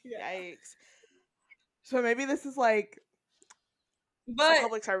 yeah. Yikes. So maybe this is like a But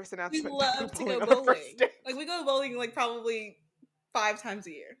public service we announcement. love to go on a first bowling. date. Like we go bowling like probably 5 times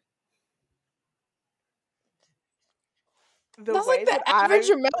a year. The That's way like the that average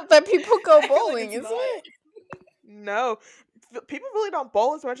I amount that people go I feel like bowling, it's isn't not. it? no, people really don't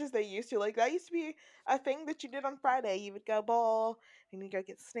bowl as much as they used to. Like that used to be a thing that you did on Friday. You would go bowl and you go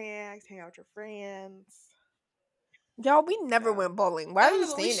get snacks, hang out with your friends. Y'all, we never Yeah. went bowling. I Why are don't you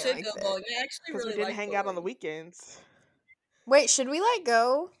know, but we saying it should like go that? bowling. I actually Because really we didn't like hang out on the bowling. weekends. Wait, should we like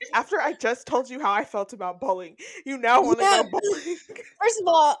go? After I just told you how I felt about bowling, you now want to Yeah. go bowling. First of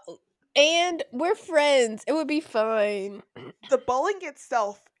all, and we're friends. It would be fine. The bowling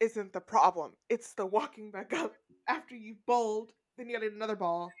itself isn't the problem. It's the walking back up after you bowled. Then you got another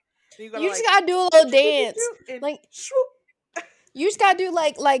ball. Then you gotta You just like gotta do a little dance. and Like, swoop. you just gotta do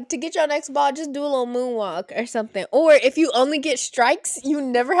like to get your next ball, just do a little moonwalk or something. Or if you only get strikes, you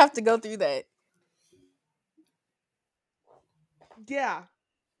never have to go through that. Yeah.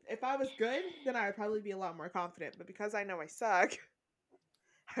 If I was good, then I would probably be a lot more confident. But because I know I suck,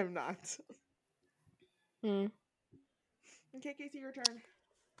 I'm not. Hmm. Okay, Casey, your turn.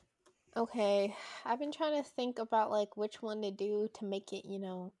 Okay, I've been trying to think about like which one to do to make it,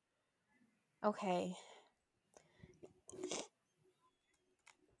 Okay.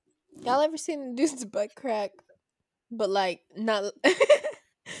 Y'all ever seen the dude's butt crack? But like not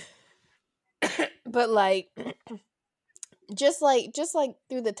but like just like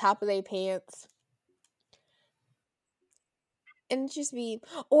through the top of their pants. And it just be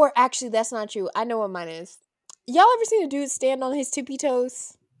or actually that's not true. I know what mine is. Y'all ever seen a dude stand on his tippy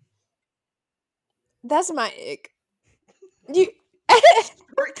toes? That's my ick. You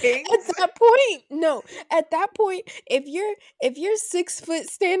Short kings. at that point, if you're 6 foot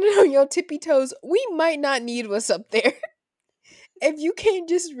standing on your tippy toes, we might not need what's up there. If you can't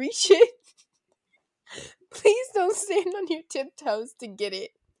just reach it, please don't stand on your tiptoes to get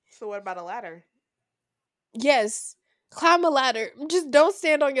it. So what about a ladder? Yes, climb a ladder. Just don't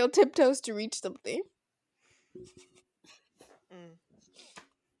stand on your tiptoes to reach something. Mm.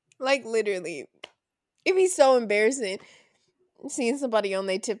 Like literally, it'd be so embarrassing seeing somebody on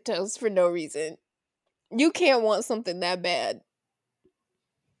their tiptoes for no reason. You can't want something that bad.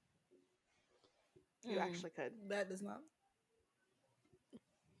 You actually could. That does not.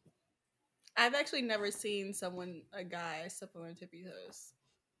 I've actually never seen a guy step on their tippy toes.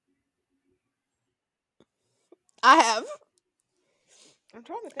 I have. I'm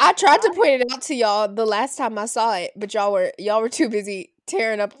trying to think. I tried to point it out to y'all the last time I saw it, but y'all were too busy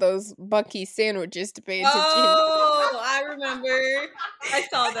tearing up those Bucky sandwiches to pay attention. Oh, I remember. I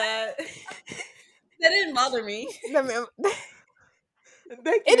saw that. That didn't bother me. It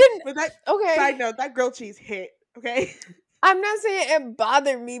didn't. But that Okay. side note, that grilled cheese hit. Okay. I'm not saying it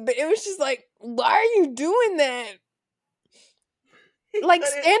bothered me, but it was just like, why are you doing that? Like,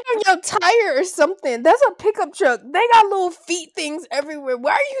 stand on your tire or something. That's a pickup truck. They got little feet things everywhere.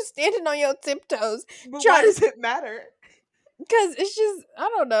 Why are you standing on your tiptoes? But why does it matter? Because it's just, I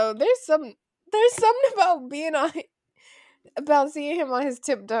don't know. There's something about seeing him on his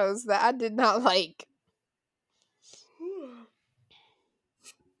tiptoes that I did not like.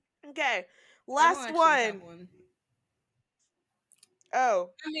 Okay, I don't last actually one. have one. Oh,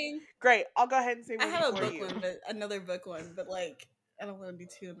 I mean, great. I'll go ahead and say I one have a before book you. one, but another book one, but like, I don't want to do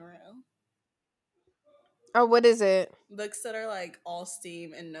 2 in a row. Oh, what is it? Books that are like all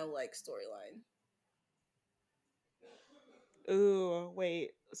steam and no like storyline. Ooh,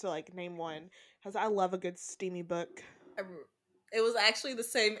 wait. So like name one. Because I love a good steamy book. It was actually the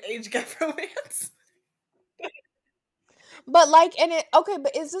same age gap romance. But like, and it okay.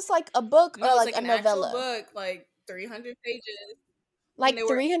 But is this like a book No, or it's like like a an actual novella? book, like 300 pages. Like they were-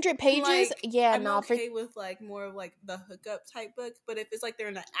 300 pages? Like, Yeah, I'm no. okay with like more of like the hookup type book, but if it's like they're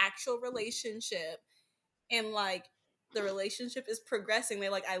in an actual relationship and like the relationship is progressing, they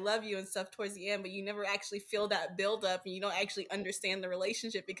like I love you and stuff towards the end, but you never actually feel that build up and you don't actually understand the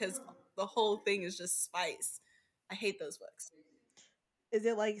relationship because the whole thing is just spice. I hate those books. Is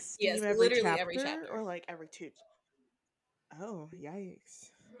it like steam Yes, every literally chapter, every chapter. or like every two? Oh, yikes!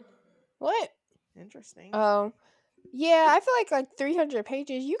 What? Interesting. Oh, yeah. I feel like 300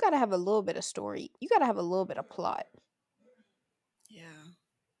 pages. You gotta have a little bit of story. You gotta have a little bit of plot. Yeah.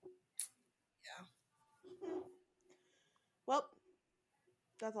 Well,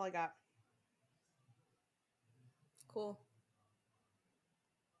 that's all I got. Cool.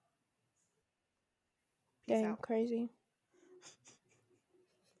 Peace Dang, out. crazy.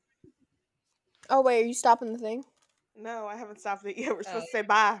 Oh wait, are you stopping the thing? No, I haven't stopped it yet. We're Oh, supposed to say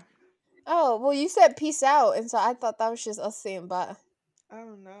bye. Oh, well, you said peace out, and so I thought that was just us saying bye.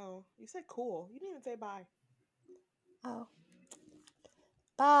 Oh no, you said cool. You didn't even say bye. Oh.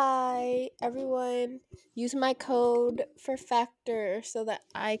 Bye, everyone. Use my code for Factor so that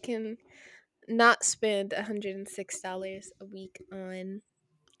I can not spend $106 a week on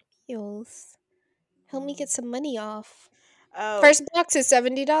meals. Help me get some money off. Oh, First box is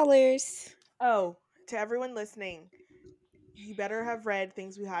 $70. oh, to everyone listening, you better have read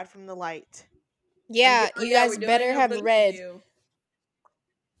Things We Hide from the Light. Yeah, Oh, you yeah, guys we're doing better a have book read. review.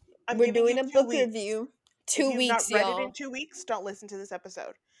 We're giving doing you a 2 book weeks. review. If 2 you've weeks, not read it y'all. in 2 weeks, don't listen to this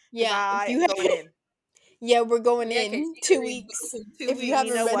episode. Yeah, I if you am going in. yeah, we're going Yeah, in Casey can 2 read weeks. books in 2 If you weeks. haven't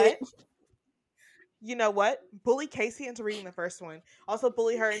You know read what? it, You know what? Bully Casey into reading the first one. Also,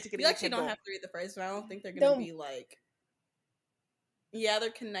 bully her into getting You a actually Kindle. don't have to read the first one. I don't think they're gonna Don't- be like. Yeah, they're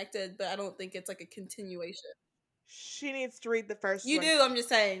connected, but I don't think it's like a continuation. She needs to read the first You one. do. I'm just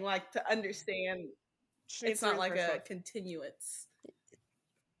saying, like to understand. She needs It's to read not the like first a one. continuance.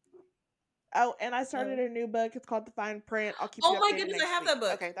 Oh, and I started a new book. It's called The Fine Print. I'll keep Oh you my updated goodness, next I have week. that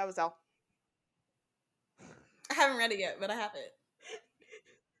book. Okay, that was all. I haven't read it yet, but I have it.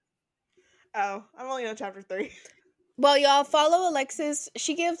 Oh, I'm only on chapter 3. well, y'all follow Alexis.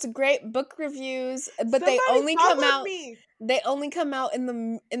 She gives great book reviews, but they Somebody only come followed out. me. They only come out in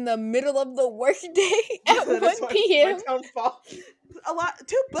the middle of the workday at That 1 is my p.m. tone fall. 2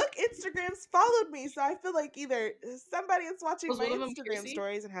 book Instagrams followed me, so I feel like either somebody is watching Was my one of them Instagram Kiersey?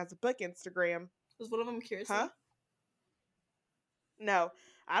 stories and has a book Instagram. Was one of them Kiersey? Huh? No,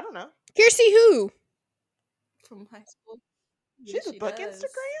 I don't know. Kiersey who? From high school. She Yeah, has a book does.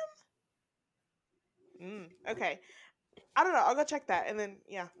 Instagram. Okay. I don't know. I'll go check that, and then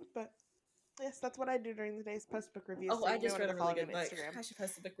yeah. But yes, that's what I do during the days. Post book reviews. Oh, So I you may just want read to a go follow really me good on book. Instagram. I should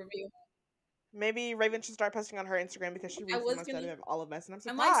post a book review. Maybe Raven should start posting on her Instagram because she reads the was most gonna- out of all of us, and I'm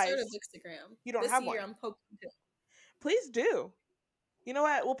I surprised. might start a Bookstagram. You don't this have year, one. I'm poking too. Please do. You know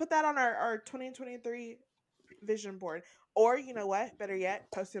what? We'll put that on our 2023 vision board. Or you know what? Better yet,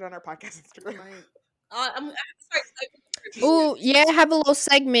 post it on our podcast Instagram. I'm gonna start reviews. Ooh, yeah, have a little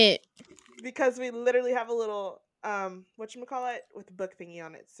segment. Because we literally have a little whatchamacallit with a book thingy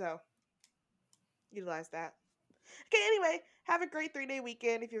on it. So utilize that. Okay, anyway, have a great 3-day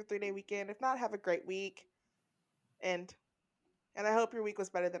weekend if you have a 3-day weekend. If not, have a great week. And I hope your week was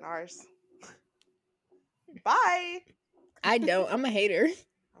better than ours. Bye. I don't. I'm a hater.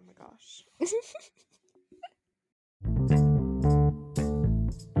 Oh my gosh.